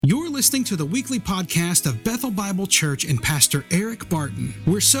You're listening to the weekly podcast of Bethel Bible Church and Pastor Eric Barton.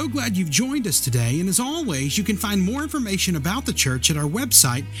 We're so glad you've joined us today, and as always, you can find more information about the church at our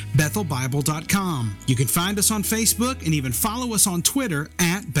website, bethelbible.com. You can find us on Facebook and even follow us on Twitter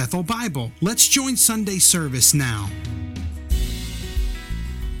at Bethel Bible. Let's join Sunday service now.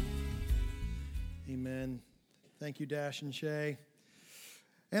 Amen. Thank you, Dash and Shay.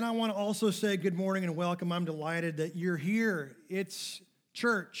 And I want to also say good morning and welcome. I'm delighted that you're here. It's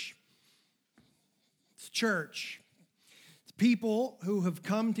church. It's church. It's people who have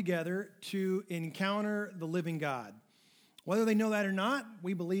come together to encounter the living God. Whether they know that or not,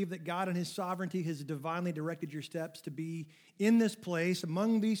 we believe that God in His sovereignty has divinely directed your steps to be in this place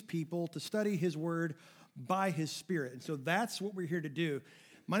among these people to study His Word by His Spirit. And so that's what we're here to do.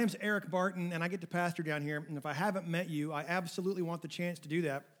 My name's Eric Barton, and I get to pastor down here. And if I haven't met you, I absolutely want the chance to do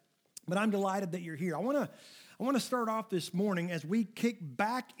that. But I'm delighted that you're here. I want to start off this morning as we kick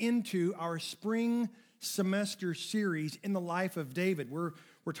back into our spring semester series in the life of David. We're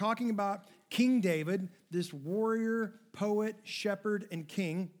talking about King David, this warrior, poet, shepherd, and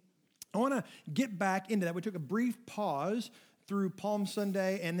king. I want to get back into that. We took a brief pause through Palm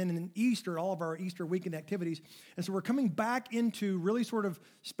Sunday and then in Easter, all of our Easter weekend activities. And so we're coming back into really sort of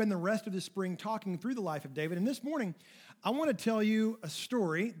spend the rest of the spring talking through the life of David. And this morning, I want to tell you a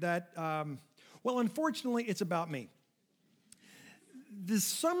story that, unfortunately, it's about me. The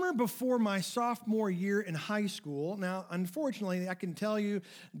summer before my sophomore year in high school, now, unfortunately, I can tell you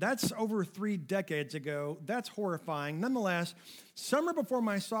that's over 3 decades ago. That's horrifying. Nonetheless, summer before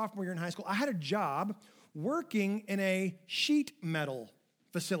my sophomore year in high school, I had a job working in a sheet metal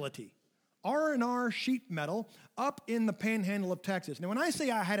facility, R&R sheet metal, up in the panhandle of Texas. Now, when I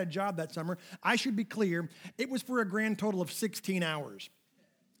say I had a job that summer, I should be clear, it was for a grand total of 16 hours.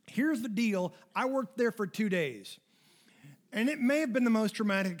 Here's the deal. I worked there for 2 days, and it may have been the most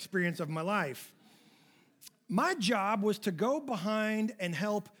traumatic experience of my life. My job was to go behind and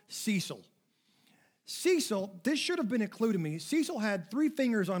help Cecil. Cecil, this should have been a clue to me. Cecil had 3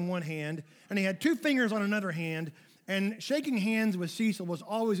 fingers on one hand, and he had 2 fingers on another hand, and shaking hands with Cecil was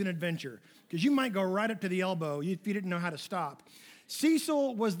always an adventure, because you might go right up to the elbow if you didn't know how to stop.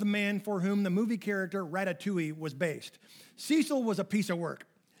 Cecil was the man for whom the movie character Ratatouille was based. Cecil was a piece of work,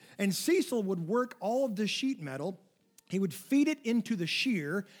 and Cecil would work all of the sheet metal. He would feed it into the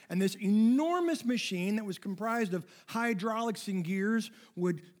shear, and this enormous machine that was comprised of hydraulics and gears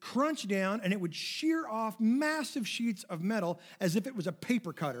would crunch down, and it would shear off massive sheets of metal as if it was a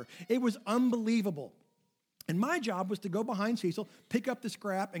paper cutter. It was unbelievable. And my job was to go behind Cecil, pick up the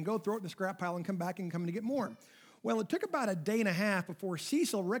scrap, and go throw it in the scrap pile and come back and come to get more. Well, it took about a day and a half before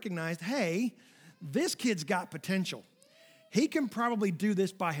Cecil recognized, hey, this kid's got potential. He can probably do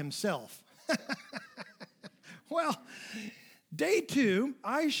this by himself. Well, day 2,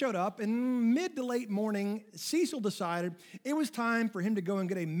 I showed up, and mid to late morning, Cecil decided it was time for him to go and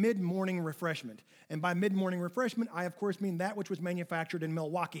get a mid-morning refreshment. And by mid-morning refreshment, I, of course, mean that which was manufactured in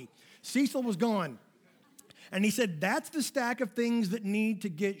Milwaukee. Cecil was gone. And he said, that's the stack of things that need to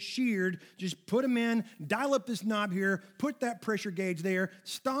get sheared. Just put them in, dial up this knob here, put that pressure gauge there,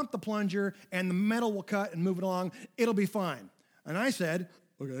 stomp the plunger, and the metal will cut and move it along. It'll be fine. And I said,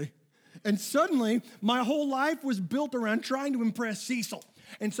 okay. And suddenly, my whole life was built around trying to impress Cecil.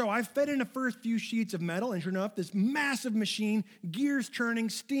 And so I fed in the first few sheets of metal, and sure enough, this massive machine, gears turning,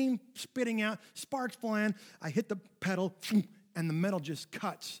 steam spitting out, sparks flying. I hit the pedal, and the metal just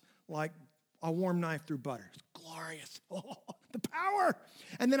cuts like a warm knife through butter. It's glorious. Oh, the power.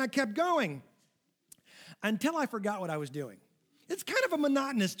 And then I kept going until I forgot what I was doing. It's kind of a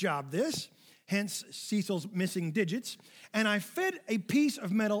monotonous job, this. Hence Cecil's missing digits. And I fed a piece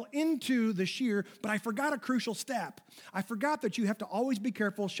of metal into the shear, but I forgot a crucial step. I forgot that you have to always be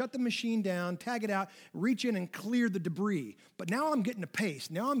careful, shut the machine down, tag it out, reach in and clear the debris. But now I'm getting a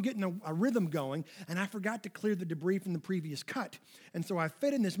pace. Now I'm getting a rhythm going, and I forgot to clear the debris from the previous cut. And so I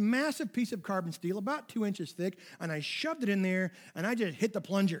fed in this massive piece of carbon steel, about 2 inches thick, and I shoved it in there, and I just hit the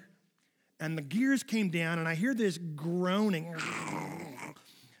plunger. And the gears came down, and I hear this groaning.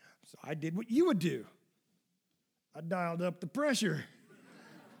 So I did what you would do. I dialed up the pressure.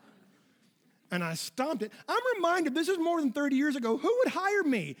 And I stomped it. I'm reminded, this is more than 30 years ago. Who would hire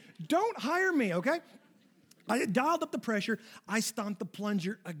me? Don't hire me, okay? I dialed up the pressure. I stomped the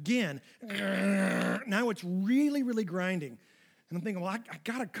plunger again. Now it's really, really grinding. And I'm thinking, well, I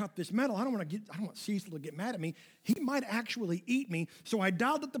got to cut this metal. I don't want Cecil to get mad at me. He might actually eat me. So I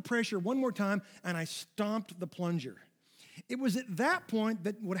dialed up the pressure one more time, and I stomped the plunger. It was at that point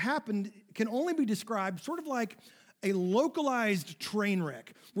that what happened can only be described sort of like a localized train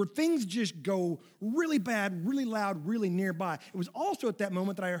wreck where things just go really bad, really loud, really nearby. It was also at that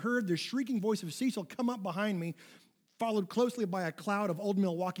moment that I heard the shrieking voice of Cecil come up behind me, followed closely by a cloud of old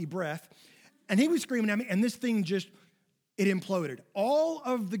Milwaukee breath. And he was screaming at me, and this thing it imploded. All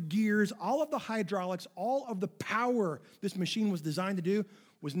of the gears, all of the hydraulics, all of the power this machine was designed to do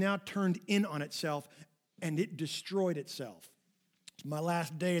was now turned in on itself, and it destroyed itself. It's my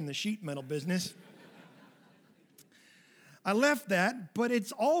last day in the sheet metal business. I left that, but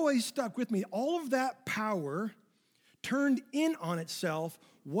it's always stuck with me. All of that power turned in on itself,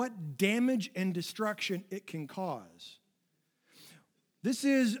 what damage and destruction it can cause. This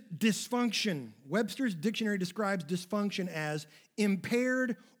is dysfunction. Webster's dictionary describes dysfunction as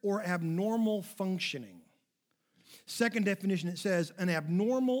impaired or abnormal functioning. Second definition, it says an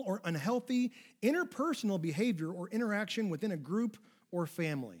abnormal or unhealthy interpersonal behavior or interaction within a group or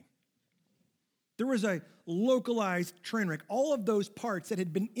family. There was a localized train wreck. All of those parts that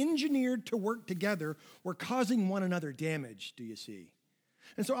had been engineered to work together were causing one another damage, do you see?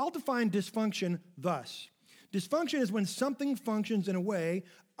 And so I'll define dysfunction thus. Dysfunction is when something functions in a way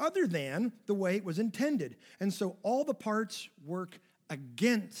other than the way it was intended. And so all the parts work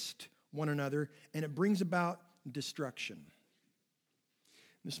against one another, and it brings about destruction.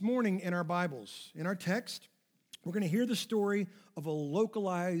 This morning in our Bibles, in our text, we're going to hear the story of a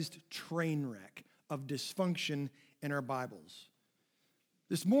localized train wreck of dysfunction in our Bibles.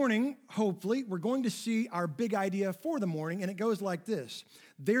 This morning, hopefully, we're going to see our big idea for the morning, and it goes like this.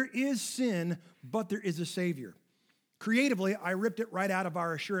 There is sin, but there is a Savior. Creatively, I ripped it right out of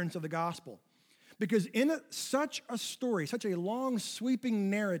our assurance of the gospel. Because in such a story, such a long, sweeping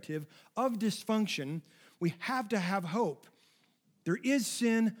narrative of dysfunction, we have to have hope. There is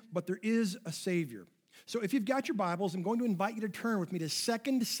sin, but there is a Savior. So if you've got your Bibles, I'm going to invite you to turn with me to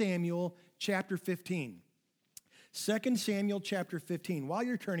 2 Samuel chapter 15. 2 Samuel chapter 15. While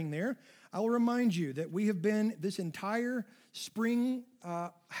you're turning there, I will remind you that we have been this entire spring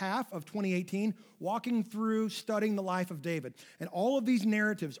half of 2018 walking through studying the life of David. And all of these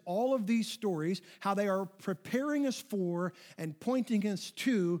narratives, all of these stories, how they are preparing us for and pointing us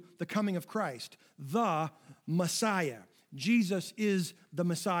to the coming of Christ, the Messiah. Jesus is the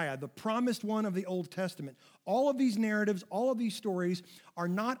Messiah, the promised one of the Old Testament. All of these narratives, all of these stories are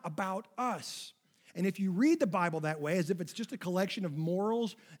not about us. And if you read the Bible that way, as if it's just a collection of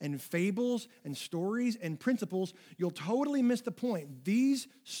morals and fables and stories and principles, you'll totally miss the point. These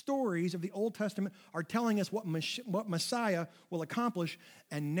stories of the Old Testament are telling us what Messiah will accomplish,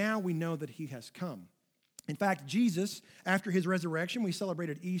 and now we know that he has come. In fact, Jesus, after his resurrection, we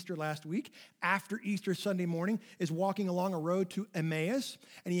celebrated Easter last week, after Easter Sunday morning, is walking along a road to Emmaus,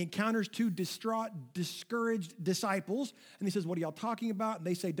 and he encounters two distraught, discouraged disciples, and he says, "What are y'all talking about?" And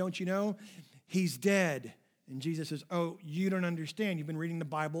they say, "Don't you know? He's dead." And Jesus says, "Oh, you don't understand. You've been reading the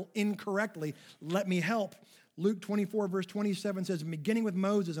Bible incorrectly. Let me help." Luke 24, verse 27 says, "Beginning with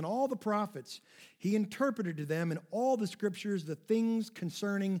Moses and all the prophets, he interpreted to them in all the scriptures the things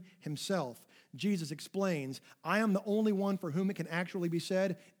concerning himself." Jesus explains, "I am the only one for whom it can actually be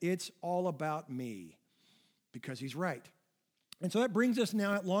said, it's all about me," because he's right. And so that brings us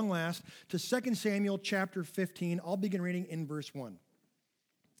now at long last to 2 Samuel chapter 15. I'll begin reading in verse 1.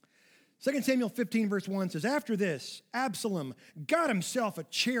 2 Samuel 15, verse 1 says, "After this, Absalom got himself a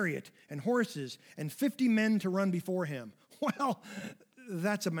chariot and horses and 50 men to run before him." Well,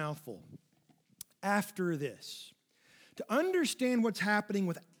 that's a mouthful. After this. To understand what's happening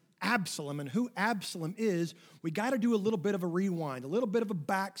with Absalom and who Absalom is, we got to do a little bit of a rewind, a little bit of a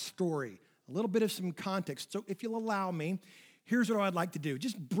backstory, a little bit of some context. So if you'll allow me, here's what I'd like to do.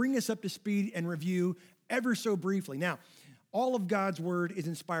 Just bring us up to speed and review ever so briefly. Now, all of God's word is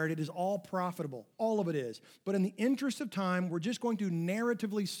inspired. It is all profitable. All of it is. But in the interest of time, we're just going to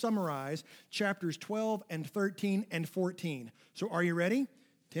narratively summarize chapters 12 and 13 and 14. So are you ready?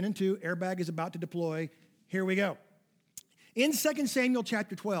 10 and 2, airbag is about to deploy. Here we go. In 2 Samuel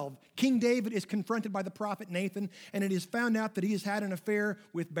chapter 12, King David is confronted by the prophet Nathan, and it is found out that he has had an affair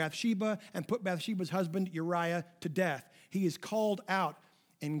with Bathsheba and put Bathsheba's husband Uriah to death. He is called out,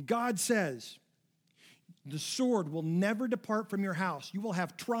 and God says, "The sword will never depart from your house. You will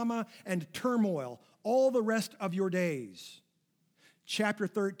have trauma and turmoil all the rest of your days." Chapter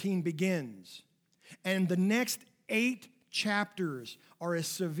 13 begins, and the next 8 chapters are a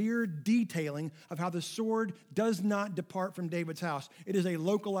severe detailing of how the sword does not depart from David's house. It is a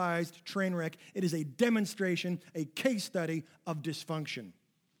localized train wreck. It is a demonstration, a case study of dysfunction.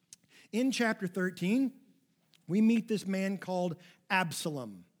 In chapter 13, we meet this man called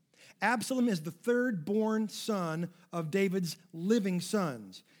Absalom. Absalom is the third born son of David's living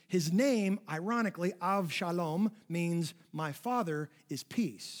sons. His name, ironically, Avshalom, means my father is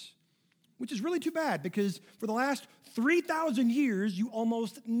peace, which is really too bad because for the last 3,000 years, you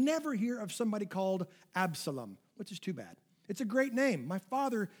almost never hear of somebody called Absalom, which is too bad. It's a great name. My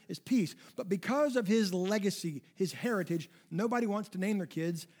father is peace. But because of his legacy, his heritage, nobody wants to name their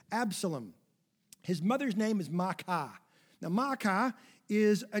kids Absalom. His mother's name is Maacah. Now, Maacah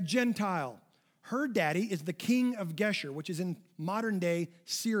is a Gentile. Her daddy is the king of Geshur, which is in modern-day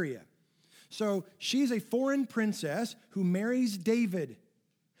Syria. So she's a foreign princess who marries David.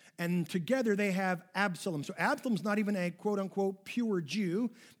 And together they have Absalom. So Absalom's not even a quote-unquote pure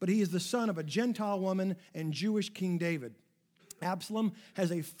Jew, but he is the son of a Gentile woman and Jewish King David. Absalom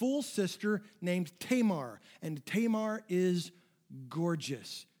has a full sister named Tamar, and Tamar is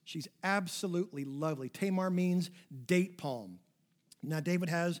gorgeous. She's absolutely lovely. Tamar means date palm. Now, David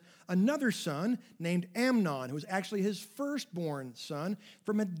has another son named Amnon, who is actually his firstborn son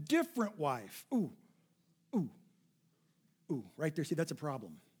from a different wife. Ooh, right there. See, that's a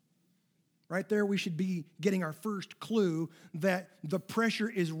problem. Right there, we should be getting our first clue that the pressure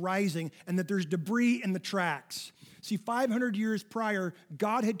is rising and that there's debris in the tracks. See, 500 years prior,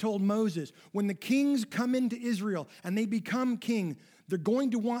 God had told Moses, when the kings come into Israel and they become king, they're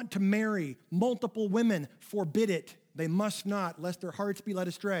going to want to marry multiple women. Forbid it. They must not, lest their hearts be led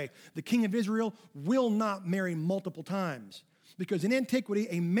astray. The king of Israel will not marry multiple times. Because in antiquity,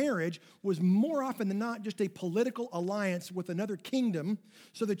 a marriage was more often than not just a political alliance with another kingdom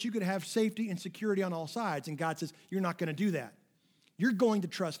so that you could have safety and security on all sides. And God says, you're not going to do that. You're going to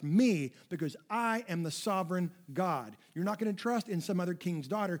trust me because I am the sovereign God. You're not going to trust in some other king's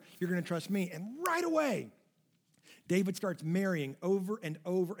daughter. You're going to trust me. And right away, David starts marrying over and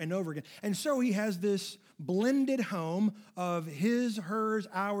over and over again. And so he has this blended home of his, hers,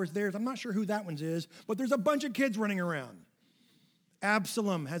 ours, theirs. I'm not sure who that one's is, but there's a bunch of kids running around.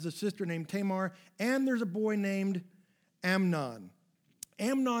 Absalom has a sister named Tamar, and there's a boy named Amnon.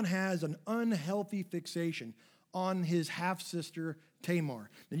 Amnon has an unhealthy fixation on his half-sister Tamar.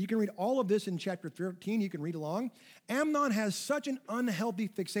 Now, you can read all of this in chapter 13. You can read along. Amnon has such an unhealthy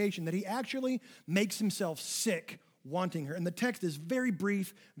fixation that he actually makes himself sick wanting her. And the text is very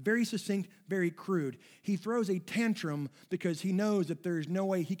brief, very succinct, very crude. He throws a tantrum because he knows that there's no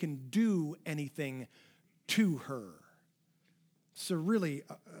way he can do anything to her. So really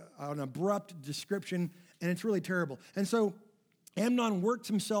an abrupt description, and it's really terrible. And so Amnon works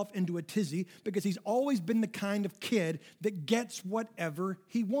himself into a tizzy because he's always been the kind of kid that gets whatever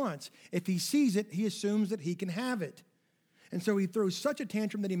he wants. If he sees it, he assumes that he can have it. And so he throws such a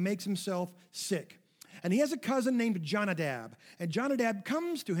tantrum that he makes himself sick. And he has a cousin named Jonadab. And Jonadab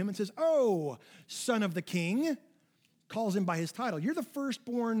comes to him and says, "Oh, son of the king," calls him by his title. "You're the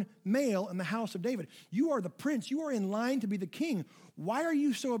firstborn male in the house of David. You are the prince. You are in line to be the king. Why are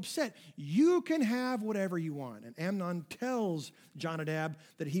you so upset? You can have whatever you want." And Amnon tells Jonadab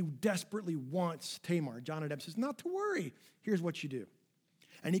that he desperately wants Tamar. Jonadab says, "Not to worry. Here's what you do."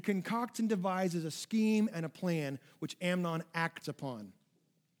 And he concocts and devises a scheme and a plan which Amnon acts upon.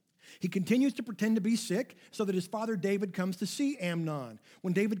 He continues to pretend to be sick so that his father David comes to see Amnon.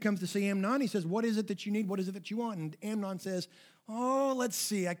 When David comes to see Amnon, he says, "What is it that you need? What is it that you want?" And Amnon says, "Oh, let's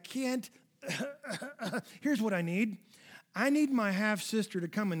see. I can't. Here's what I need. I need my half-sister to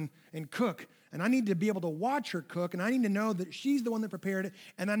come and cook, and I need to be able to watch her cook, and I need to know that she's the one that prepared it,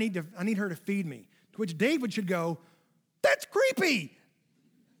 and I need her to feed me." To which David should go, "That's creepy."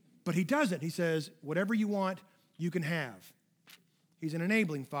 But he doesn't. He says, "Whatever you want, you can have." He's an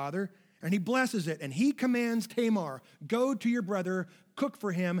enabling father, and he blesses it, and he commands Tamar, "Go to your brother, cook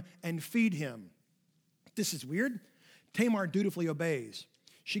for him, and feed him." This is weird. Tamar dutifully obeys.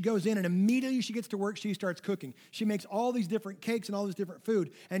 She goes in, and immediately she gets to work, she starts cooking. She makes all these different cakes and all this different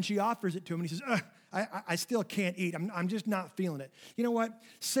food, and she offers it to him, and he says, I still can't eat. I'm just not feeling it. You know what?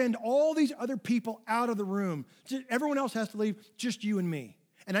 Send all these other people out of the room. Everyone else has to leave, just you and me.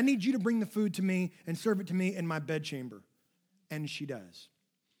 And I need you to bring the food to me and serve it to me in my bedchamber. And she does.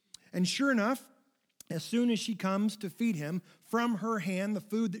 And sure enough, as soon as she comes to feed him, from her hand, the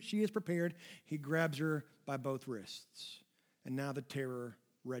food that she has prepared, he grabs her by both wrists. And now the terror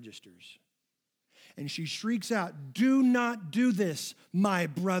registers. And she shrieks out, "Do not do this, my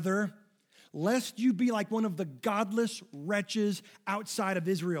brother, lest you be like one of the godless wretches outside of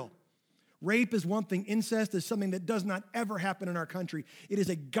Israel." Rape is one thing. Incest is something that does not ever happen in our country. It is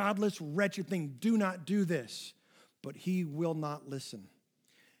a godless, wretched thing. Do not do this. But he will not listen.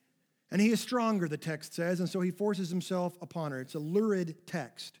 And he is stronger, the text says, and so he forces himself upon her. It's a lurid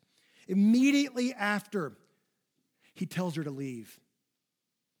text. Immediately after, he tells her to leave.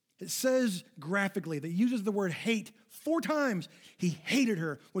 It says graphically that uses the word hate 4 times. He hated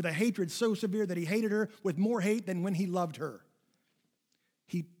her with a hatred so severe that he hated her with more hate than when he loved her.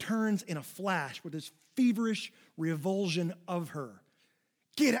 He turns in a flash with this feverish revulsion of her.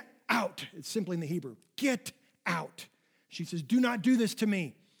 Get out. It's simply in the Hebrew. Get out. She says, do not do this to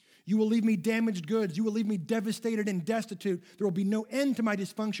me. You will leave me damaged goods. You will leave me devastated and destitute. There will be no end to my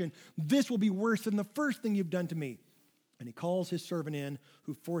dysfunction. This will be worse than the first thing you've done to me. And he calls his servant in,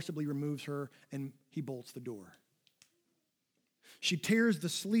 who forcibly removes her, and he bolts the door. She tears the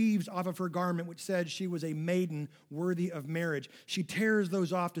sleeves off of her garment, which said she was a maiden worthy of marriage. She tears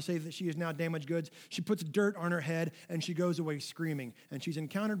those off to say that she is now damaged goods. She puts dirt on her head, and she goes away screaming. And she's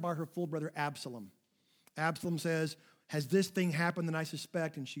encountered by her full brother Absalom. Absalom says, has this thing happened that I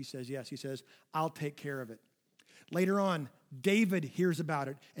suspect? And she says, yes. He says, I'll take care of it. Later on, David hears about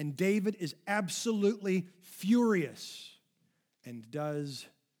it, and David is absolutely furious and does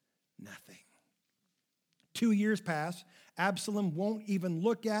nothing. 2 years pass. Absalom won't even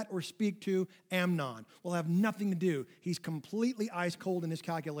look at or speak to Amnon. Will have nothing to do. He's completely ice cold in his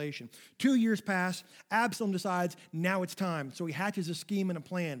calculation. 2 years pass. Absalom decides now it's time. So he hatches a scheme and a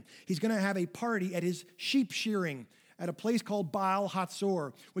plan. He's going to have a party at his sheep shearing at a place called Baal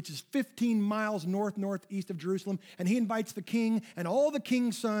Hatzor, which is 15 miles northeast of Jerusalem. And he invites the king and all the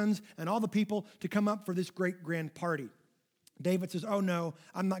king's sons and all the people to come up for this great grand party. David says, oh no,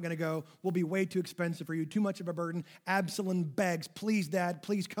 I'm not going to go. We'll be way too expensive for you, too much of a burden. Absalom begs, please, Dad,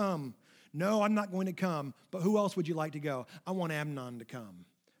 please come. No, I'm not going to come, but who else would you like to go? I want Amnon to come.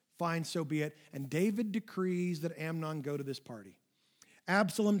 Fine, so be it. And David decrees that Amnon go to this party.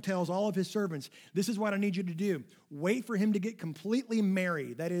 Absalom tells all of his servants, this is what I need you to do. Wait for him to get completely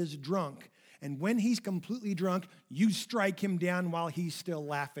merry, that is, drunk. And when he's completely drunk, you strike him down while he's still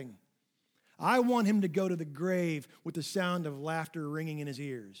laughing. I want him to go to the grave with the sound of laughter ringing in his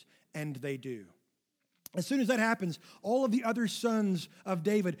ears. And they do. As soon as that happens, all of the other sons of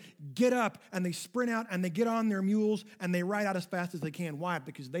David get up and they sprint out and they get on their mules and they ride out as fast as they can. Why?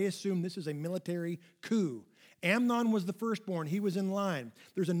 Because they assume this is a military coup. Amnon was the firstborn. He was in line.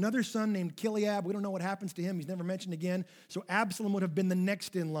 There's another son named Chileab. We don't know what happens to him. He's never mentioned again. So Absalom would have been the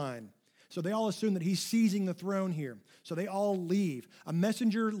next in line. So they all assume that he's seizing the throne here. So they all leave. A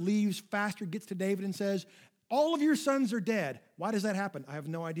messenger leaves faster, gets to David and says, all of your sons are dead. Why does that happen? I have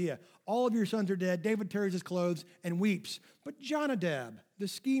no idea. All of your sons are dead. David tears his clothes and weeps. But Jonadab, the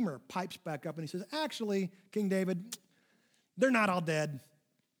schemer, pipes back up and he says, actually, King David, they're not all dead.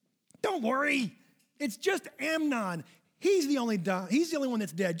 Don't worry. It's just Amnon. He's the only one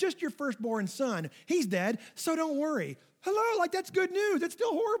that's dead. Just your firstborn son. He's dead, so don't worry. Hello, like that's good news. That's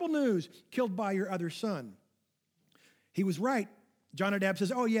still horrible news. Killed by your other son. He was right. Jonadab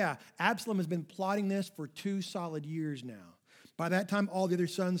says, oh yeah, Absalom has been plotting this for 2 solid years now. By that time, all the other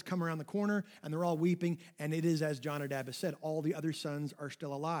sons come around the corner and they're all weeping. And it is as Jonadab has said, all the other sons are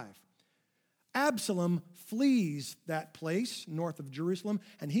still alive. Absalom flees that place north of Jerusalem,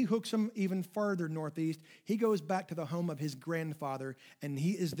 and he hooks him even farther northeast. He goes back to the home of his grandfather, and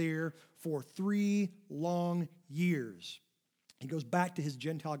he is there for 3 long years. He goes back to his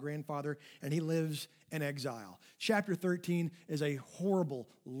Gentile grandfather, and he lives in exile. Chapter 13 is a horrible,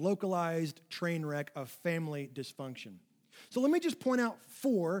 localized train wreck of family dysfunction. So let me just point out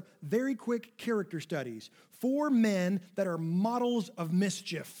 4 very quick character studies. 4 men that are models of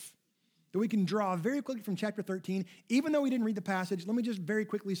mischief that we can draw very quickly from chapter 13. Even though we didn't read the passage, let me just very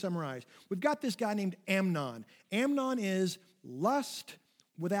quickly summarize. We've got this guy named Amnon. Amnon is lust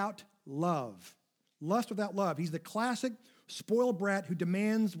without love. Lust without love. He's the classic spoiled brat who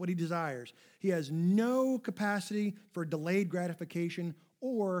demands what he desires. He has no capacity for delayed gratification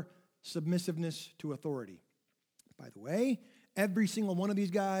or submissiveness to authority. By the way, every single one of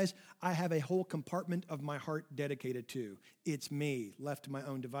these guys, I have a whole compartment of my heart dedicated to. It's me, left to my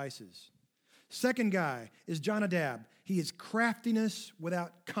own devices. Second guy is Jonadab. He is craftiness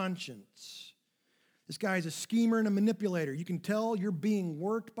without conscience. This guy is a schemer and a manipulator. You can tell you're being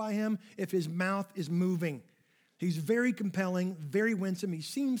worked by him if his mouth is moving. He's very compelling, very winsome. He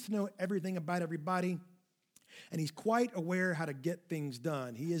seems to know everything about everybody, and he's quite aware how to get things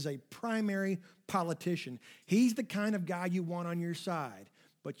done. He is a primary politician. He's the kind of guy you want on your side,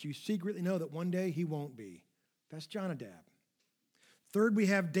 but you secretly know that one day he won't be. That's Jonadab. Third, we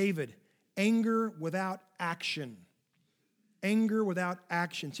have David. Anger without action. Anger without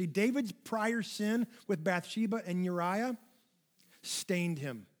action. See, David's prior sin with Bathsheba and Uriah stained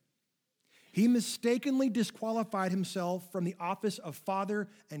him. He mistakenly disqualified himself from the office of father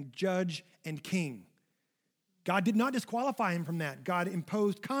and judge and king. God did not disqualify him from that. God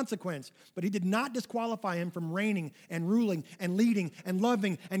imposed consequence, but he did not disqualify him from reigning and ruling and leading and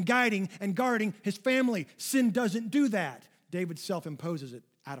loving and guiding and guarding his family. Sin doesn't do that. David self-imposes it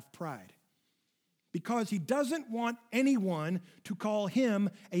out of pride because he doesn't want anyone to call him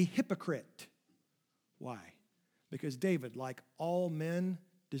a hypocrite. Why? Because David, like all men,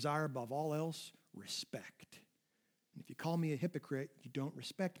 desire above all else respect. And if you call me a hypocrite, you don't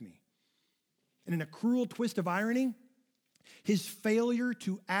respect me. And in a cruel twist of irony, his failure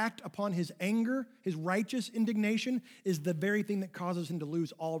to act upon his anger, his righteous indignation, is the very thing that causes him to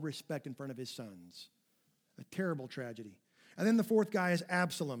lose all respect in front of his sons. A terrible tragedy. And then the fourth guy is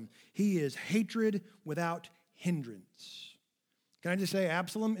Absalom. He is hatred without hindrance. Can I just say,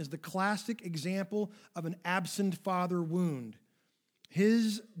 Absalom is the classic example of an absent father wound.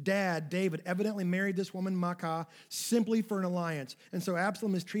 His dad, David, evidently married this woman, Maacah, simply for an alliance. And so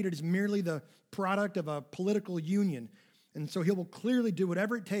Absalom is treated as merely the product of a political union. And so he will clearly do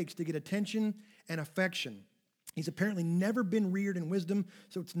whatever it takes to get attention and affection. He's apparently never been reared in wisdom,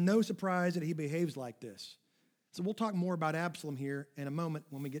 so it's no surprise that he behaves like this. So we'll talk more about Absalom here in a moment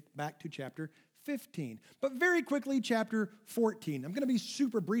when we get back to chapter 15. But very quickly, chapter 14. I'm going to be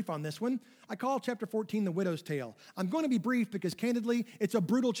super brief on this one. I call chapter 14 the widow's tale. I'm going to be brief because, candidly, it's a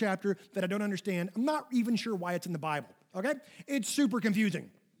brutal chapter that I don't understand. I'm not even sure why it's in the Bible, okay? It's super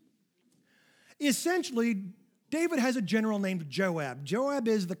confusing. Essentially, David has a general named Joab. Joab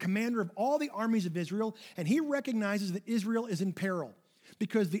is the commander of all the armies of Israel, and he recognizes that Israel is in peril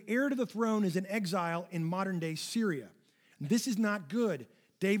because the heir to the throne is in exile in modern-day Syria. This is not good.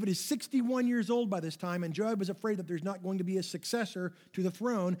 David is 61 years old by this time, and Joab is afraid that there's not going to be a successor to the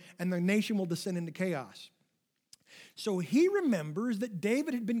throne, and the nation will descend into chaos. So he remembers that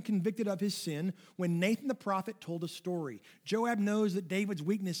David had been convicted of his sin when Nathan the prophet told a story. Joab knows that David's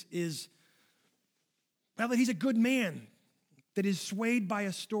weakness is, well, that he's a good man that is swayed by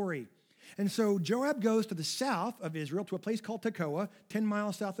a story. And so Joab goes to the south of Israel, to a place called Tekoa, 10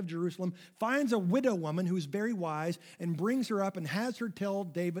 miles south of Jerusalem, finds a widow woman who's very wise, and brings her up and has her tell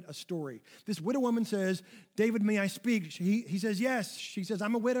David a story. This widow woman says, "David, may I speak?" He says, "Yes." She says,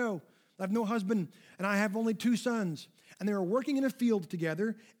 "I'm a widow. I have no husband, and I have only 2 sons." And they were working in a field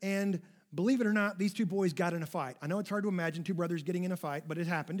together, and believe it or not, these 2 boys got in a fight. I know it's hard to imagine 2 brothers getting in a fight, but it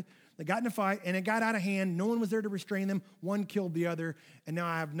happened. They got in a fight, and it got out of hand. No one was there to restrain them. One killed the other, and now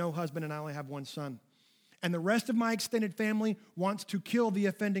I have no husband, and I only have 1 son. And the rest of my extended family wants to kill the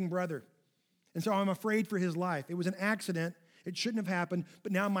offending brother. And so I'm afraid for his life. It was an accident. It shouldn't have happened,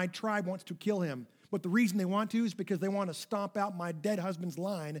 but now my tribe wants to kill him. But the reason they want to is because they want to stomp out my dead husband's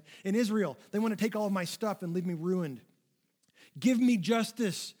line in Israel. They want to take all of my stuff and leave me ruined. Give me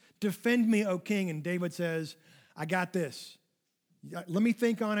justice. Defend me, O king. And David says, I got this. Let me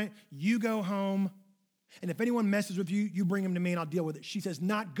think on it. You go home. And if anyone messes with you, you bring him to me and I'll deal with it. She says,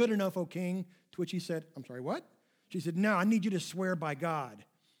 not good enough, O king. To which he said, I'm sorry, what? She said, no, I need you to swear by God.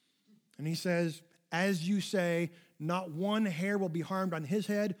 And he says, as you say, not one hair will be harmed on his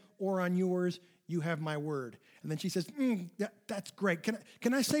head or on yours. You have my word. And then she says, that's great.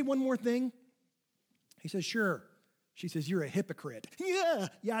 Can I say one more thing? He says, sure. She says, you're a hypocrite. Yeah,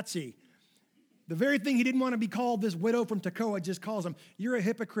 Yahtzee. The very thing he didn't want to be called, this widow from Tekoa just calls him, you're a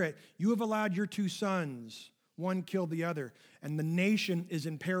hypocrite. You have allowed your 2 sons. One killed the other. And the nation is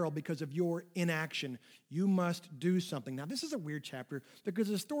in peril because of your inaction. You must do something. Now, this is a weird chapter because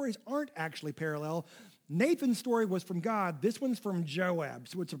the stories aren't actually parallel. Nathan's story was from God. This one's from Joab.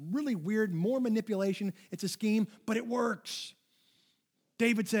 So it's a really weird, more manipulation. It's a scheme, but it works.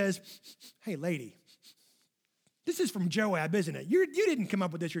 David says, hey, lady, this is from Joab, isn't it? You didn't come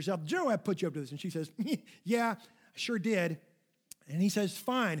up with this yourself. Joab put you up to this. And she says, yeah, I sure did. And he says,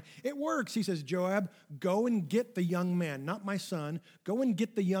 fine, it works. He says, Joab, go and get the young man, not my son. Go and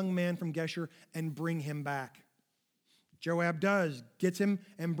get the young man from Geshur and bring him back. Joab does, gets him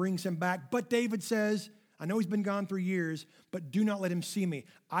and brings him back. But David says, I know he's been gone 3 years, but do not let him see me.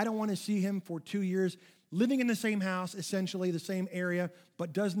 I don't want to see him for 2 years, living in the same house, essentially the same area,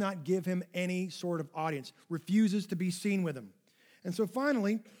 but does not give him any sort of audience, refuses to be seen with him. And so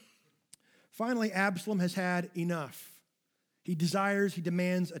finally, Absalom has had enough. He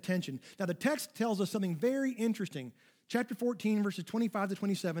demands attention. Now the text tells us something very interesting. Chapter 14, verses 25 to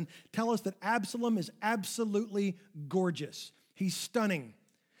 27 tell us that Absalom is absolutely gorgeous. He's stunning.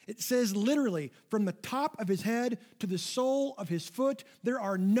 It says literally, from the top of his head to the sole of his foot, there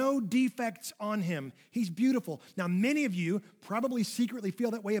are no defects on him. He's beautiful. Now, many of you probably secretly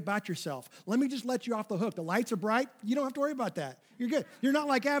feel that way about yourself. Let me just let you off the hook. The lights are bright. You don't have to worry about that. You're good. You're not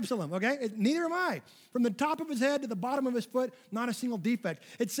like Absalom, okay? Neither am I. From the top of his head to the bottom of his foot, not a single defect.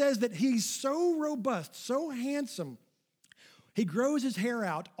 It says that he's so robust, so handsome. He grows his hair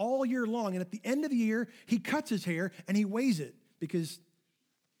out all year long, and at the end of the year, he cuts his hair and he weighs it because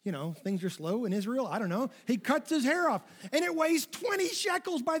things are slow in Israel. I don't know. He cuts his hair off, and it weighs 20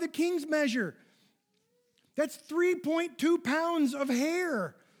 shekels by the king's measure. That's 3.2 pounds of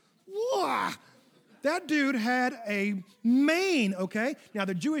hair. Whoa! That dude had a mane, okay? Now,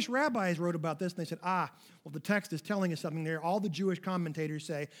 the Jewish rabbis wrote about this, and they said, well, the text is telling us something there. All the Jewish commentators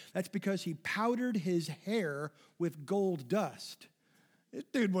say that's because he powdered his hair with gold dust. This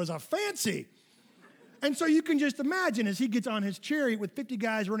dude was a fancy. And so you can just imagine as he gets on his chariot with 50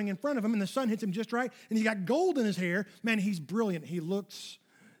 guys running in front of him and the sun hits him just right and he's got gold in his hair, man, he's brilliant. He looks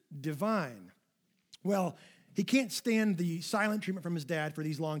divine. Well, he can't stand the silent treatment from his dad for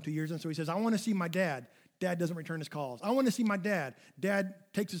these long 2 years, and so he says, I want to see my dad. Dad doesn't return his calls. I want to see my dad. Dad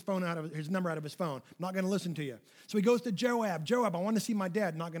takes his number out of his phone. I'm not going to listen to you. So he goes to Joab. Joab, I want to see my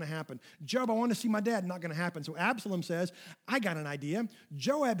dad. Not going to happen. Joab, I want to see my dad. Not going to happen. So Absalom says, I got an idea.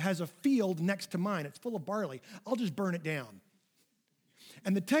 Joab has a field next to mine. It's full of barley. I'll just burn it down.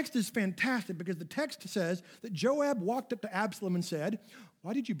 And the text is fantastic because the text says that Joab walked up to Absalom and said,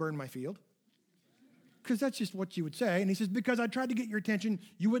 why did you burn my field? Because that's just what you would say. And he says, because I tried to get your attention,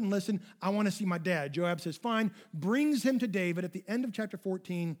 you wouldn't listen. I want to see my dad. Joab says, fine, brings him to David. At the end of chapter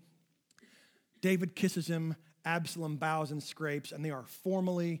 14, David kisses him, Absalom bows and scrapes, and they are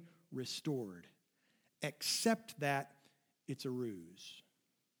formally restored. Except that it's a ruse.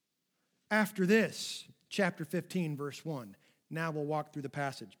 After this, chapter 15, verse 1. Now we'll walk through the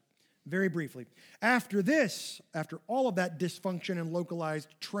passage very briefly. After this, after all of that dysfunction and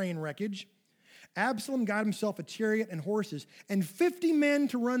localized train wreckage, Absalom got himself a chariot and horses and 50 men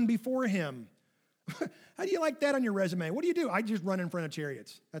to run before him. How do you like that on your resume? What do? I just run in front of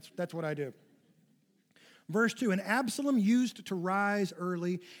chariots. That's what I do. Verse 2, and Absalom used to rise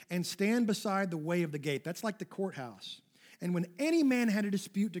early and stand beside the way of the gate. That's like the courthouse. And when any man had a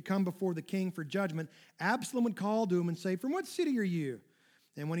dispute to come before the king for judgment, Absalom would call to him and say, from what city are you?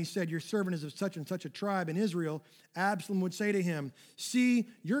 And when he said, your servant is of such and such a tribe in Israel, Absalom would say to him, see,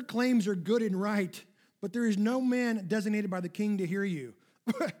 your claims are good and right, but there is no man designated by the king to hear you.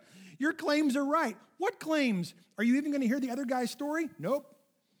 Your claims are right. What claims? Are you even going to hear the other guy's story? Nope.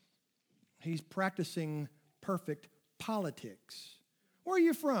 He's practicing perfect politics. Where are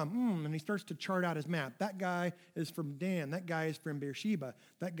you from? And he starts to chart out his map. That guy is from Dan. That guy is from Beersheba.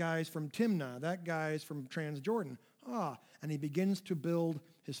 That guy is from Timnah. That guy is from Transjordan. And he begins to build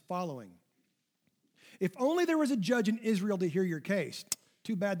his following. If only there was a judge in Israel to hear your case.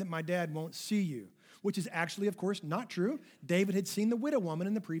 Too bad that my dad won't see you. Which is actually, of course, not true. David had seen the widow woman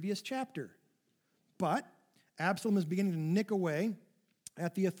in the previous chapter. But Absalom is beginning to nick away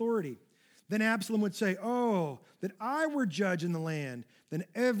at the authority. Then Absalom would say, that I were judge in the land, then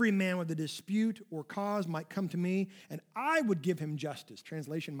every man with a dispute or cause might come to me, and I would give him justice.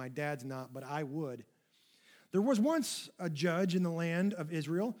 Translation, my dad's not, but I would. There was once a judge in the land of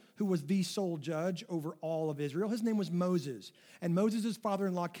Israel who was the sole judge over all of Israel. His name was Moses. And Moses'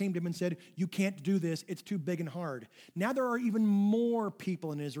 father-in-law came to him and said, you can't do this. It's too big and hard. Now there are even more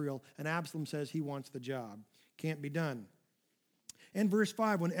people in Israel, and Absalom says he wants the job. Can't be done. And verse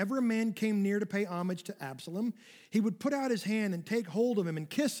 5, whenever a man came near to pay homage to Absalom, he would put out his hand and take hold of him and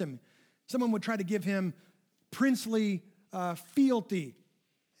kiss him. Someone would try to give him princely fealty.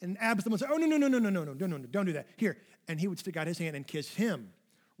 And Absalom would say, no, don't do that. Here. And he would stick out his hand and kiss him.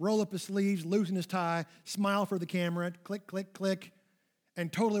 Roll up his sleeves, loosen his tie, smile for the camera, click, click, click,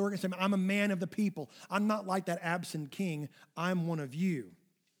 and totally work and say, I'm a man of the people. I'm not like that absent king. I'm one of you.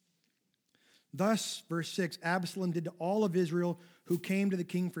 Thus, verse 6, Absalom did to all of Israel who came to the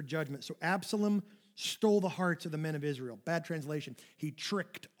king for judgment. So Absalom stole the hearts of the men of Israel. Bad translation. He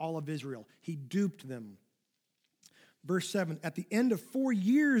tricked all of Israel. He duped them. Verse 7, at the end of 4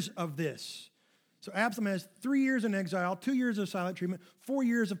 years of this, so Absalom has 3 years in exile, 2 years of silent treatment, 4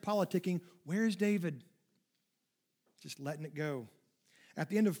 years of politicking. Where's David? Just letting it go. At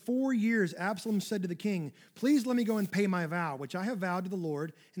the end of 4 years, Absalom said to the king, please let me go and pay my vow, which I have vowed to the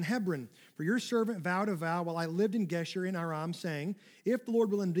Lord in Hebron. For your servant vowed a vow while I lived in Geshur in Aram, saying, if the Lord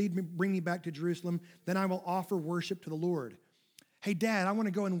will indeed bring me back to Jerusalem, then I will offer worship to the Lord. Hey, Dad, I want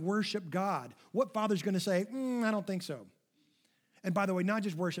to go and worship God. What father's going to say, I don't think so. And by the way, not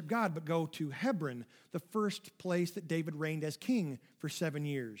just worship God, but go to Hebron, the first place that David reigned as king for 7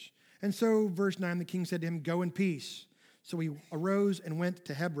 years. And so, verse 9, the king said to him, "Go in peace." So he arose and went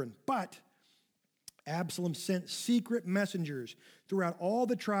to Hebron. But Absalom sent secret messengers throughout all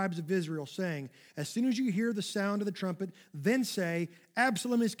the tribes of Israel, saying, "As soon as you hear the sound of the trumpet, then say,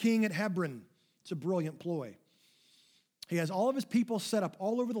 'Absalom is king at Hebron.'" It's a brilliant ploy. He has all of his people set up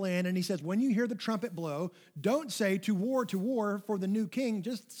all over the land, and he says, when you hear the trumpet blow, don't say to war for the new king.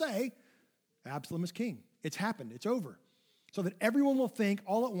 Just say, Absalom is king. It's happened. It's over. So that everyone will think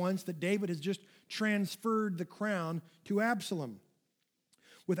all at once that David has just transferred the crown to Absalom.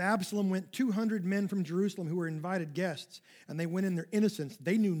 With Absalom went 200 men from Jerusalem who were invited guests, and they went in their innocence.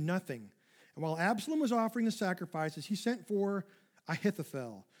 They knew nothing. And while Absalom was offering the sacrifices, he sent for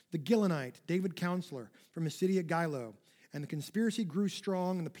Ahithophel, the Gilonite, David's counselor, from his city at Gilo. And the conspiracy grew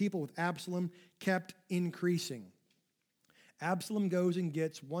strong, and the people with Absalom kept increasing. Absalom goes and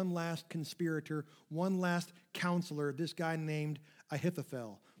gets one last conspirator, one last counselor, this guy named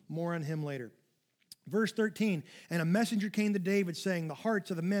Ahithophel. More on him later. Verse 13, and a messenger came to David saying, "The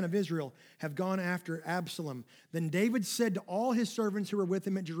hearts of the men of Israel have gone after Absalom." Then David said to all his servants who were with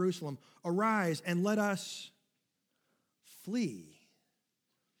him at Jerusalem, "Arise and let us flee."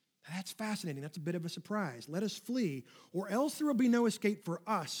 That's fascinating. That's a bit of a surprise. Let us flee, or else there will be no escape for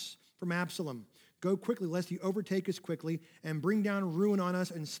us from Absalom. Go quickly, lest he overtake us quickly and bring down ruin on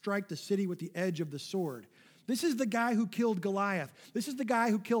us and strike the city with the edge of the sword. This is the guy who killed Goliath. This is the guy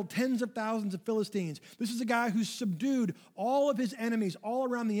who killed tens of thousands of Philistines. This is the guy who subdued all of his enemies all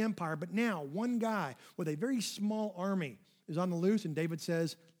around the empire. But now, one guy with a very small army is on the loose, and David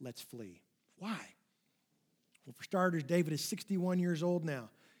says, let's flee. Why? Well, for starters, David is 61 years old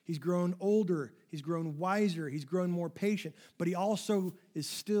now. He's grown older, he's grown wiser, he's grown more patient, but he also is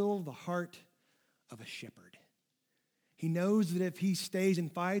still the heart of a shepherd. He knows that if he stays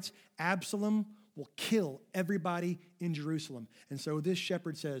and fights, Absalom will kill everybody in Jerusalem. And so this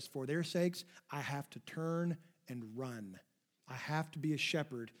shepherd says, for their sakes, I have to turn and run. I have to be a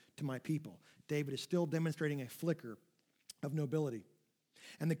shepherd to my people. David is still demonstrating a flicker of nobility.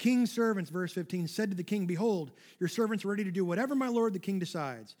 And the king's servants, verse 15, said to the king, "Behold, your servants are ready to do whatever my lord the king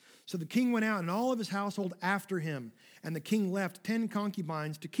decides." So the king went out and all of his household after him. And the king left 10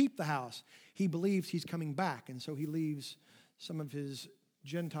 concubines to keep the house. He believes he's coming back, and so he leaves some of his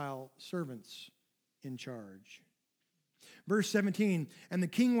Gentile servants in charge. Verse 17, and the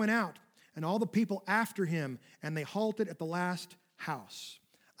king went out and all the people after him, and they halted at the last house.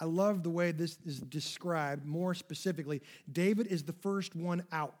 I love the way this is described. More specifically, David is the first one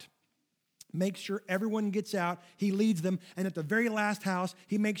out. Makes sure everyone gets out. He leads them. And at the very last house,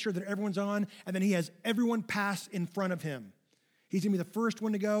 he makes sure that everyone's on. And then he has everyone pass in front of him. He's going to be the first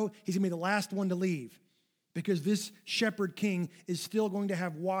one to go. He's going to be the last one to leave. Because this shepherd king is still going to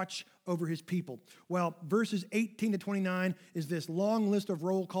have watch over his people. Well, verses 18 to 29 is this long list of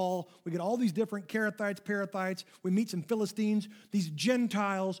roll call. We get all these different Kerethites, Perethites. We meet some Philistines, these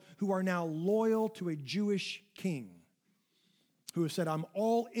Gentiles who are now loyal to a Jewish king, who have said, I'm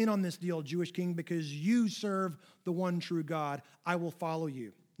all in on this deal, Jewish king, because you serve the one true God. I will follow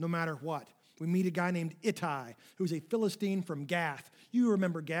you, no matter what. We meet a guy named Ittai, who's a Philistine from Gath. You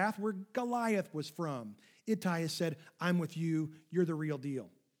remember Gath, where Goliath was from. Ittai has said, I'm with you, you're the real deal.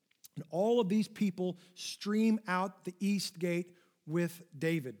 And all of these people stream out the east gate with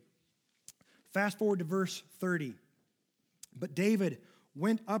David. Fast forward to verse 30. But David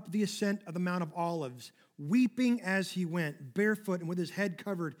went up the ascent of the Mount of Olives, weeping as he went, barefoot and with his head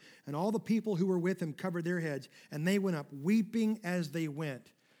covered, and all the people who were with him covered their heads, and they went up, weeping as they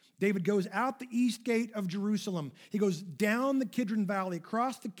went. David goes out the east gate of Jerusalem. He goes down the Kidron Valley,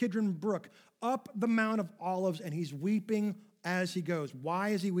 across the Kidron Brook, up the Mount of Olives, and he's weeping as he goes. Why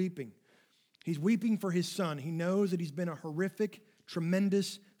is he weeping? He's weeping for his son. He knows that he's been a horrific,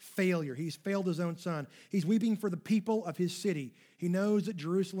 tremendous failure. He's failed his own son. He's weeping for the people of his city. He knows that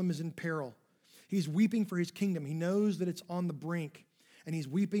Jerusalem is in peril. He's weeping for his kingdom. He knows that it's on the brink, and he's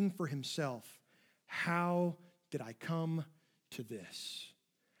weeping for himself. How did I come to this?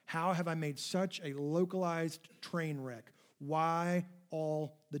 How have I made such a localized train wreck? Why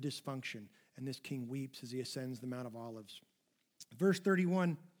all the dysfunction? And this king weeps as he ascends the Mount of Olives. Verse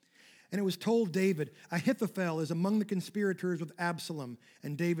 31, and it was told David, Ahithophel is among the conspirators with Absalom.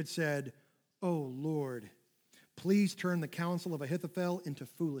 And David said, O Lord, please turn the counsel of Ahithophel into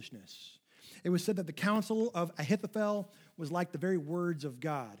foolishness. It was said that the counsel of Ahithophel was like the very words of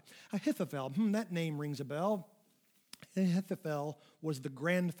God. Ahithophel, that name rings a bell. Ahithophel was the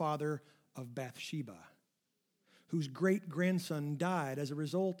grandfather of Bathsheba, whose great-grandson died as a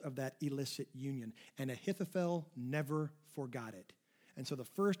result of that illicit union. And Ahithophel never forgot it. And so the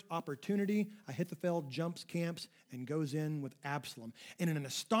first opportunity, Ahithophel jumps camps and goes in with Absalom. And in an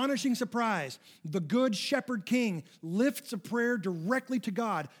astonishing surprise, the good shepherd king lifts a prayer directly to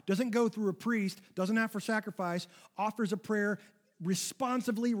God, doesn't go through a priest, doesn't ask for sacrifice, offers a prayer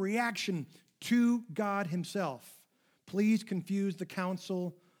responsively, reaction to God himself. Please confuse the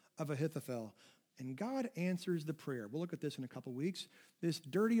counsel of Ahithophel. And God answers the prayer. We'll look at this in a couple weeks. This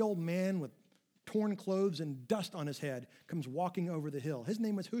dirty old man with torn clothes and dust on his head comes walking over the hill. His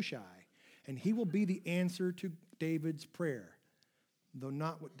name was Hushai, and he will be the answer to David's prayer, though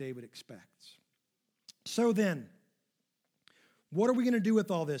not what David expects. So then, what are we going to do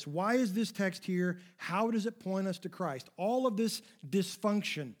with all this? Why is this text here? How does it point us to Christ? All of this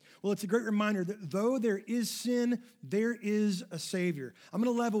dysfunction. Well, it's a great reminder that though there is sin, there is a Savior. I'm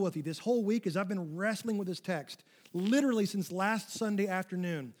going to level with you this whole week as I've been wrestling with this text, literally since last Sunday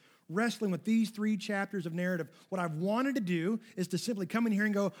afternoon, wrestling with these 3 chapters of narrative. What I've wanted to do is to simply come in here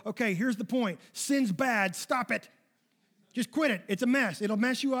and go, okay, here's the point. Sin's bad. Stop it. Just quit it. It's a mess. It'll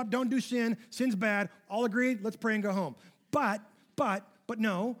mess you up. Don't do sin. Sin's bad. All agreed? Let's pray and go home. But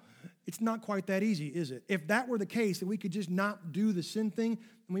no, it's not quite that easy, is it? If that were the case, then we could just not do the sin thing,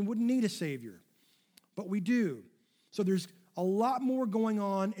 and we wouldn't need a Savior. But we do. So there's a lot more going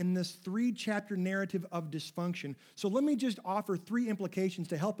on in this 3-chapter narrative of dysfunction. So let me just offer 3 implications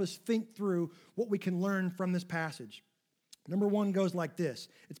to help us think through what we can learn from this passage. Number 1 goes like this.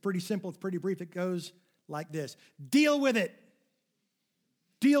 It's pretty simple. It's pretty brief. It goes like this. Deal with it.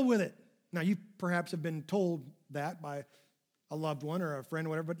 Deal with it. Now, you perhaps have been told that by a loved one or a friend or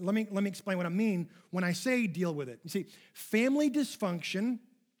whatever, but let me explain what I mean when I say deal with it. You see, family dysfunction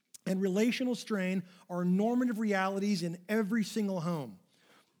and relational strain are normative realities in every single home.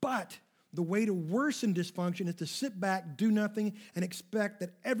 But the way to worsen dysfunction is to sit back, do nothing, and expect that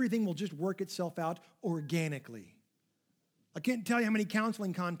everything will just work itself out organically. I can't tell you how many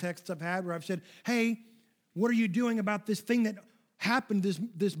counseling contexts I've had where I've said, hey, what are you doing about this thing that happened,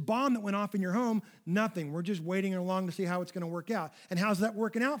 this bomb that went off in your home? Nothing. We're just waiting along to see how it's going to work out. And how's that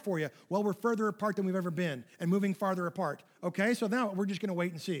working out for you? Well, we're further apart than we've ever been and moving farther apart. Okay, so now we're just going to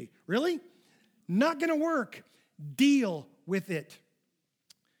wait and see. Really? Not going to work. Deal with it.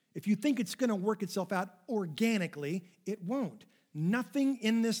 If you think it's going to work itself out organically, it won't. Nothing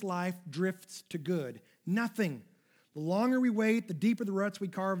in this life drifts to good. Nothing. The longer we wait, the deeper the ruts we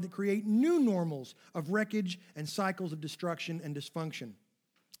carve that create new normals of wreckage and cycles of destruction and dysfunction.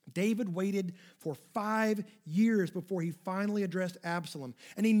 David waited for 5 years before he finally addressed Absalom.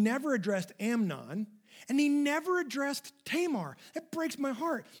 And he never addressed Amnon. And he never addressed Tamar. It breaks my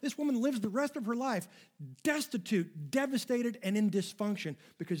heart. This woman lives the rest of her life destitute, devastated, and in dysfunction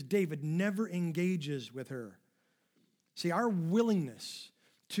because David never engages with her. See, our willingness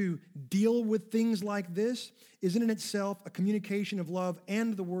to deal with things like this is in itself a communication of love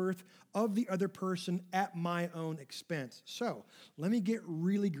and the worth of the other person at my own expense. So let me get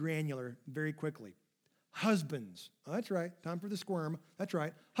really granular very quickly. Husbands. Oh, that's right. Time for the squirm. That's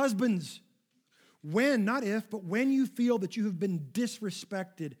right. Husbands. When, not if, but when you feel that you have been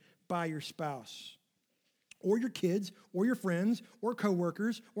disrespected by your spouse or your kids or your friends or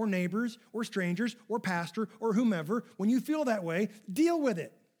coworkers or neighbors or strangers or pastor or whomever, when you feel that way, deal with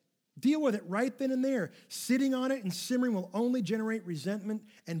it. Deal with it right then and there. Sitting on it and simmering will only generate resentment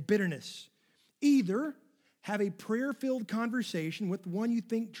and bitterness. Either have a prayer-filled conversation with the one you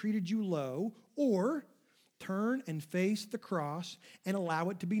think treated you low, or turn and face the cross and allow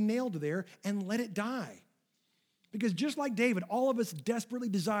it to be nailed there and let it die. Because just like David, all of us desperately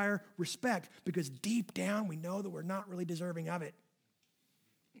desire respect because deep down we know that we're not really deserving of it.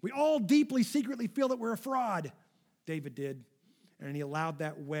 We all deeply, secretly feel that we're a fraud. David did. And he allowed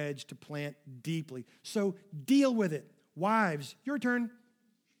that wedge to plant deeply. So deal with it. Wives, your turn.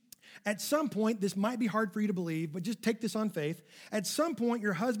 At some point, this might be hard for you to believe, but just take this on faith. At some point,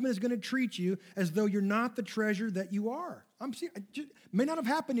 your husband is going to treat you as though you're not the treasure that you are. It may not have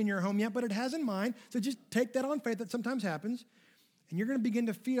happened in your home yet, but it has in mine. So just take that on faith. That sometimes happens. And you're going to begin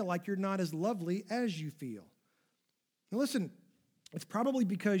to feel like you're not as lovely as you feel. Now listen, it's probably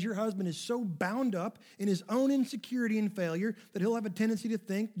because your husband is so bound up in his own insecurity and failure that you'll have a tendency to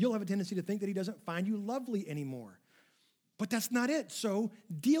think that he doesn't find you lovely anymore. But that's not it. So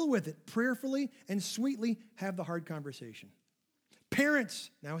deal with it prayerfully and sweetly. Have the hard conversation.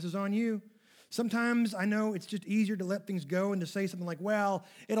 Parents, now this is on you. Sometimes I know it's just easier to let things go and to say something like, well,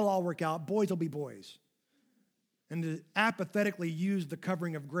 it'll all work out. Boys will be boys. And to apathetically use the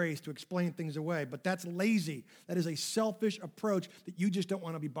covering of grace to explain things away. But that's lazy. That is a selfish approach that you just don't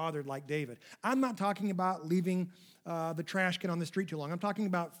want to be bothered like David. I'm not talking about leaving the trash can on the street too long. I'm talking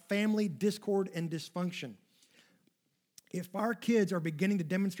about family discord and dysfunction. If our kids are beginning to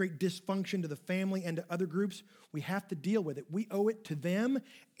demonstrate dysfunction to the family and to other groups, we have to deal with it. We owe it to them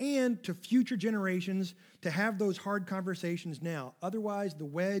and to future generations to have those hard conversations now. Otherwise, the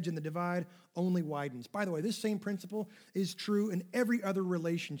wedge and the divide only widens. By the way, this same principle is true in every other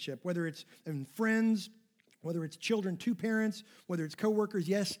relationship, whether it's in friends, whether it's children to parents, whether it's coworkers,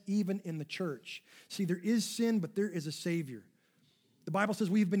 yes, even in the church. See, there is sin, but there is a Savior. The Bible says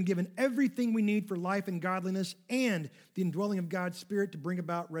we've been given everything we need for life and godliness and the indwelling of God's Spirit to bring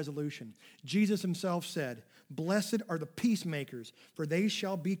about resolution. Jesus himself said, "Blessed are the peacemakers, for they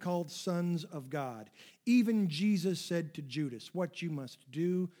shall be called sons of God." Even Jesus said to Judas, "What you must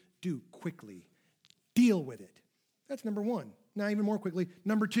do, do quickly. Deal with it." That's number one. Now, even more quickly,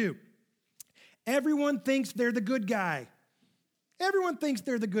 number two. Everyone thinks they're the good guy. Everyone thinks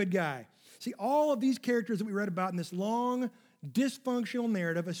they're the good guy. See, all of these characters that we read about in this long, dysfunctional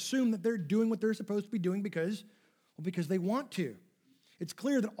narrative assume that they're doing what they're supposed to be doing because they want to. It's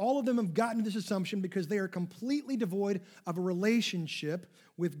clear that all of them have gotten to this assumption because they are completely devoid of a relationship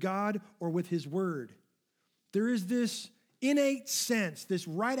with God or with His Word. There is this innate sense, this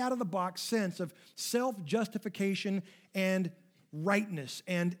right out of the box sense of self-justification and rightness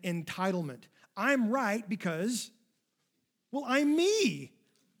and entitlement. I'm right because, well, I'm me.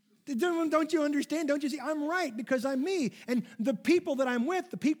 Don't you understand? Don't you see? I'm right because I'm me. And the people that I'm with,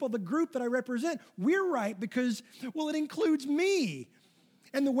 the group that I represent, we're right because, well, it includes me.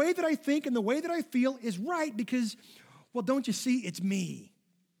 And the way that I think and the way that I feel is right because, well, don't you see? It's me.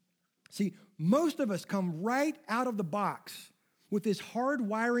 See, most of us come right out of the box with this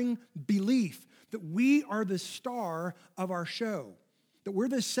hard-wiring belief that we are the star of our show, that we're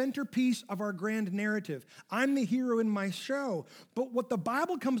the centerpiece of our grand narrative. I'm the hero in my show. But what the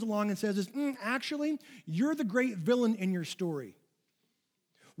Bible comes along and says is, actually, you're the great villain in your story.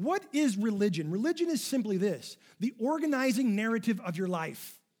 What is religion? Religion is simply this, the organizing narrative of your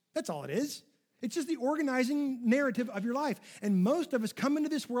life. That's all it is. It's just the organizing narrative of your life. And most of us come into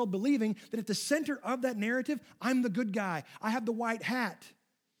this world believing that at the center of that narrative, I'm the good guy. I have the white hat.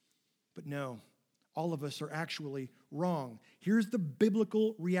 But no, all of us are actually wrong. Here's the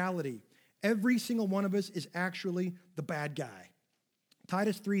biblical reality. Every single one of us is actually the bad guy.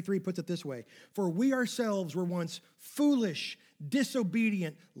 Titus 3:3 puts it this way, "For we ourselves were once foolish,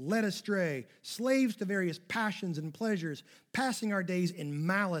 disobedient, led astray, slaves to various passions and pleasures, passing our days in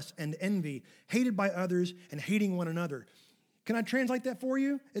malice and envy, hated by others and hating one another." Can I translate that for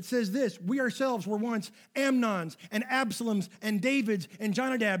you? It says this, we ourselves were once Amnons and Absaloms and Davids and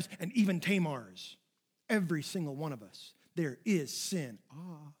Jonadabs and even Tamars. Every single one of us. There is sin.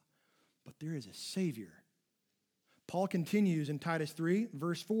 But there is a Savior. Paul continues in Titus 3,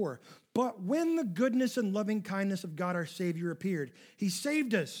 verse 4. "But when the goodness and loving kindness of God our Savior appeared, He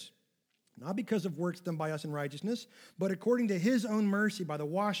saved us, not because of works done by us in righteousness, but according to His own mercy by the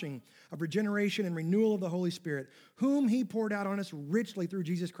washing of regeneration and renewal of the Holy Spirit, whom He poured out on us richly through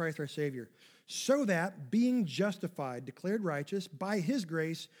Jesus Christ our Savior, so that, being justified, declared righteous, by His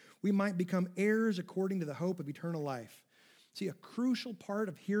grace, we might become heirs according to the hope of eternal life." See, a crucial part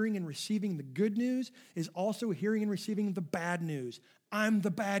of hearing and receiving the good news is also hearing and receiving the bad news. I'm the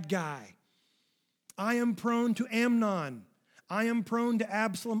bad guy. I am prone to Amnon. I am prone to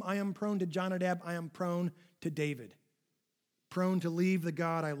Absalom. I am prone to Jonadab. I am prone to David. Prone to leave the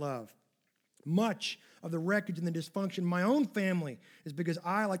God I love. Much of the wreckage and the dysfunction in my own family is because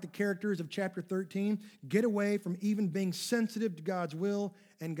I, like the characters of chapter 13, get away from even being sensitive to God's will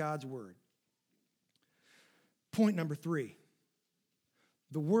and God's word. Point number 3.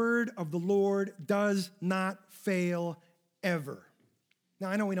 The word of the Lord does not fail ever. Now,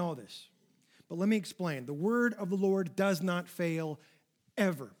 I know we know all this, but let me explain. The word of the Lord does not fail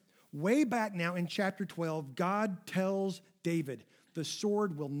ever. Way back now in chapter 12, God tells David, the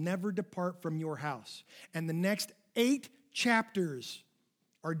sword will never depart from your house. And the next 8 chapters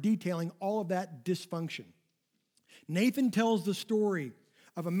are detailing all of that dysfunction. Nathan tells the story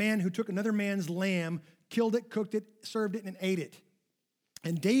of a man who took another man's lamb, killed it, cooked it, served it, and ate it.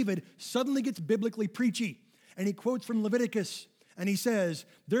 And David suddenly gets biblically preachy, and he quotes from Leviticus, and he says,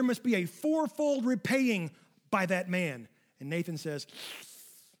 there must be a 4-fold repaying by that man. And Nathan says,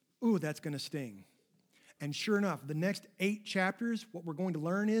 ooh, that's going to sting. And sure enough, the next 8 chapters, what we're going to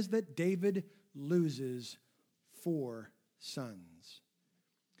learn is that David loses 4 sons.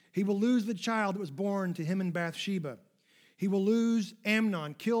 He will lose the child that was born to him in Bathsheba. He will lose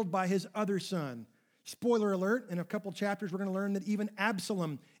Amnon, killed by his other son. Spoiler alert, in a couple chapters, we're going to learn that even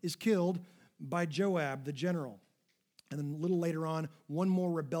Absalom is killed by Joab, the general. And then a little later on, one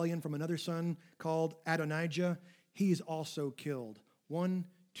more rebellion from another son called Adonijah. He is also killed. 1,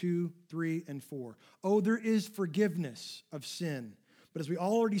 2, 3, and 4. Oh, there is forgiveness of sin. But as we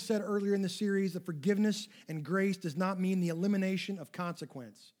already said earlier in the series, the forgiveness and grace does not mean the elimination of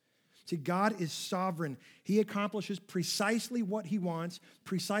consequence. See, God is sovereign. He accomplishes precisely what he wants,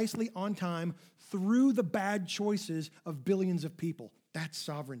 precisely on time, through the bad choices of billions of people. That's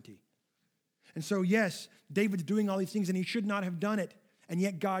sovereignty. And so, yes, David's doing all these things, and he should not have done it. And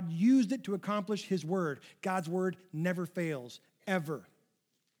yet God used it to accomplish his word. God's word never fails, ever.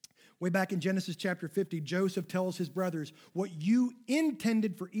 Way back in Genesis chapter 50, Joseph tells his brothers, what you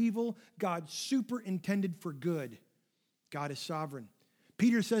intended for evil, God superintended for good. God is sovereign.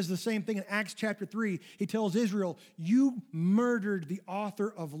 Peter says the same thing in Acts chapter 3. He tells Israel, you murdered the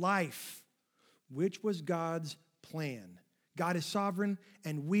author of life, which was God's plan. God is sovereign,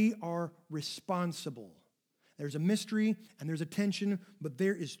 and we are responsible. There's a mystery and there's a tension, but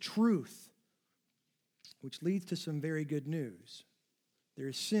there is truth, which leads to some very good news. There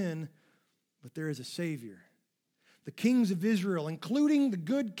is sin, but there is a Savior. The kings of Israel, including the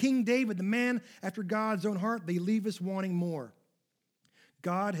good King David, the man after God's own heart, they leave us wanting more.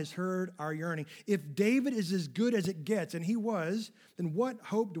 God has heard our yearning. If David is as good as it gets, and he was, then what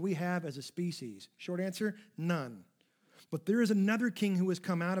hope do we have as a species? Short answer, none. But there is another king who has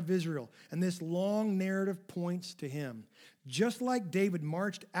come out of Israel, and this long narrative points to him. Just like David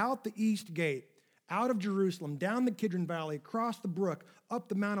marched out the east gate, out of Jerusalem, down the Kidron Valley, across the brook, up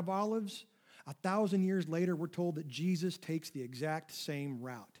the Mount of Olives, 1,000 years later, we're told that Jesus takes the exact same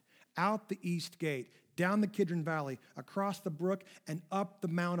route. Out the east gate, down the Kidron Valley, across the brook, and up the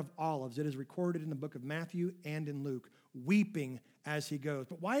Mount of Olives. It is recorded in the book of Matthew and in Luke, weeping as he goes.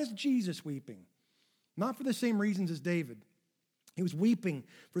 But why is Jesus weeping? Not for the same reasons as David. He was weeping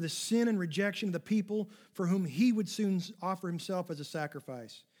for the sin and rejection of the people for whom he would soon offer himself as a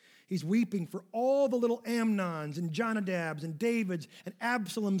sacrifice. He's weeping for all the little Amnons and Jonadabs and Davids and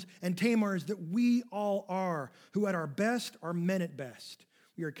Absaloms and Tamars that we all are, who at our best are men at best.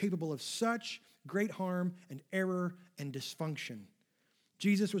 We are capable of such great harm and error and dysfunction.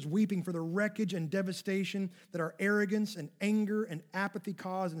 Jesus was weeping for the wreckage and devastation that our arrogance and anger and apathy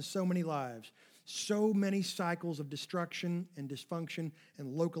cause in so many lives. So many cycles of destruction and dysfunction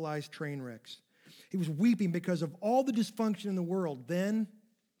and localized train wrecks. He was weeping because of all the dysfunction in the world then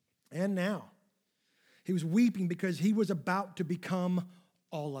and now. He was weeping because he was about to become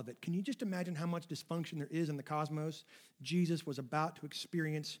all of it. Can you just imagine how much dysfunction there is in the cosmos? Jesus was about to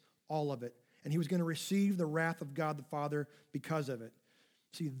experience all of it, and he was going to receive the wrath of God the Father because of it.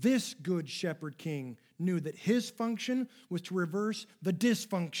 See, this good shepherd king knew that his function was to reverse the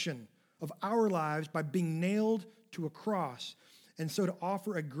dysfunction of our lives by being nailed to a cross, and so to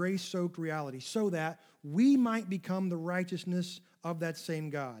offer a grace-soaked reality so that we might become the righteousness of that same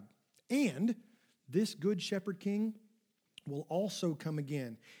God. And this good shepherd king will also come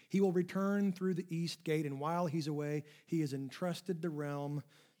again. He will return through the east gate, and while he's away, he has entrusted the realm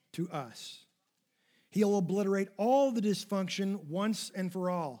to us. He'll obliterate all the dysfunction once and for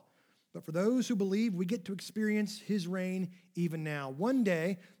all. But for those who believe, we get to experience his reign even now. One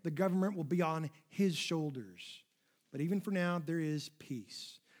day, the government will be on his shoulders. But even for now, there is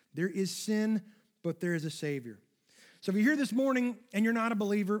peace. There is sin, but there is a Savior. So if you're here this morning and you're not a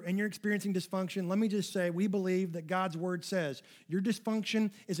believer and you're experiencing dysfunction, let me just say we believe that God's word says your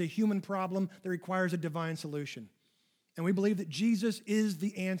dysfunction is a human problem that requires a divine solution. And we believe that Jesus is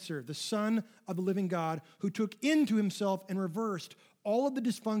the answer, the Son of the living God who took into himself and reversed all of the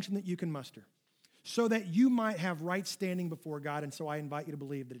dysfunction that you can muster so that you might have right standing before God. And so I invite you to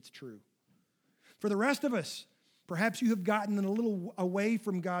believe that it's true. For the rest of us, perhaps you have gotten a little away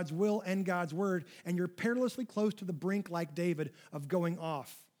from God's will and God's word, and you're perilously close to the brink, like David, of going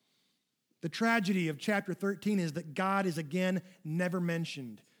off. The tragedy of chapter 13 is that God is again never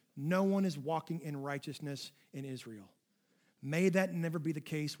mentioned. No one is walking in righteousness in Israel. May that never be the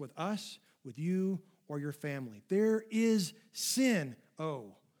case with us, with you, or your family. There is sin,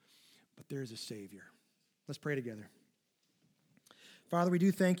 but there is a Savior. Let's pray together. Father, we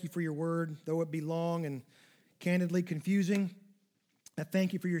do thank you for your word, though it be long and candidly confusing. I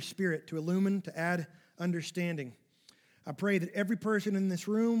thank you for your Spirit to illumine, to add understanding. I pray that every person in this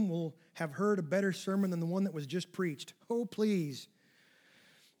room will have heard a better sermon than the one that was just preached. Oh, please.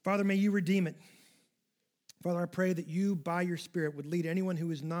 Father, may you redeem it. Father, I pray that you, by your Spirit, would lead anyone who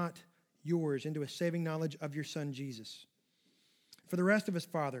is not yours into a saving knowledge of your Son, Jesus. For the rest of us,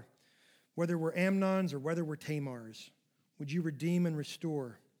 Father, whether we're Amnons or whether we're Tamars, would you redeem and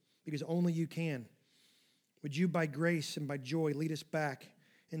restore, because only you can. Would you, by grace and by joy, lead us back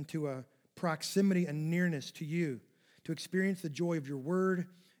into a proximity and nearness to you, to experience the joy of your word,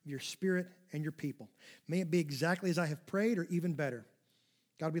 of your Spirit, and your people. May it be exactly as I have prayed, or even better.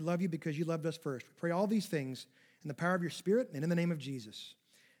 God, we love you because you loved us first. We pray all these things in the power of your Spirit and in the name of Jesus.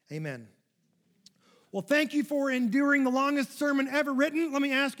 Amen. Well, thank you for enduring the longest sermon ever written. Let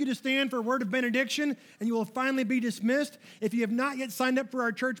me ask you to stand for a word of benediction, and you will finally be dismissed. If you have not yet signed up for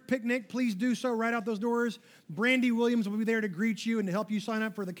our church picnic, please do so right out those doors. Brandy Williams will be there to greet you and to help you sign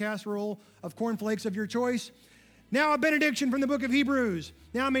up for the casserole of cornflakes of your choice. Now a benediction from the book of Hebrews.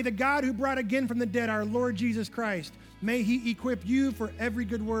 Now may the God who brought again from the dead our Lord Jesus Christ, may he equip you for every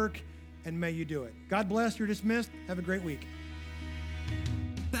good work, and may you do it. God bless. You're dismissed. Have a great week.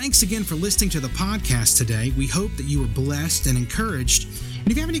 Thanks again for listening to the podcast today. We hope that you were blessed and encouraged. And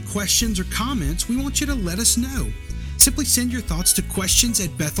if you have any questions or comments, we want you to let us know. Simply send your thoughts to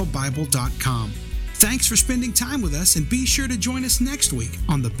questions@bethelbible.com. Thanks for spending time with us, and be sure to join us next week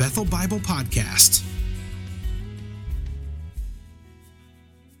on the Bethel Bible Podcast.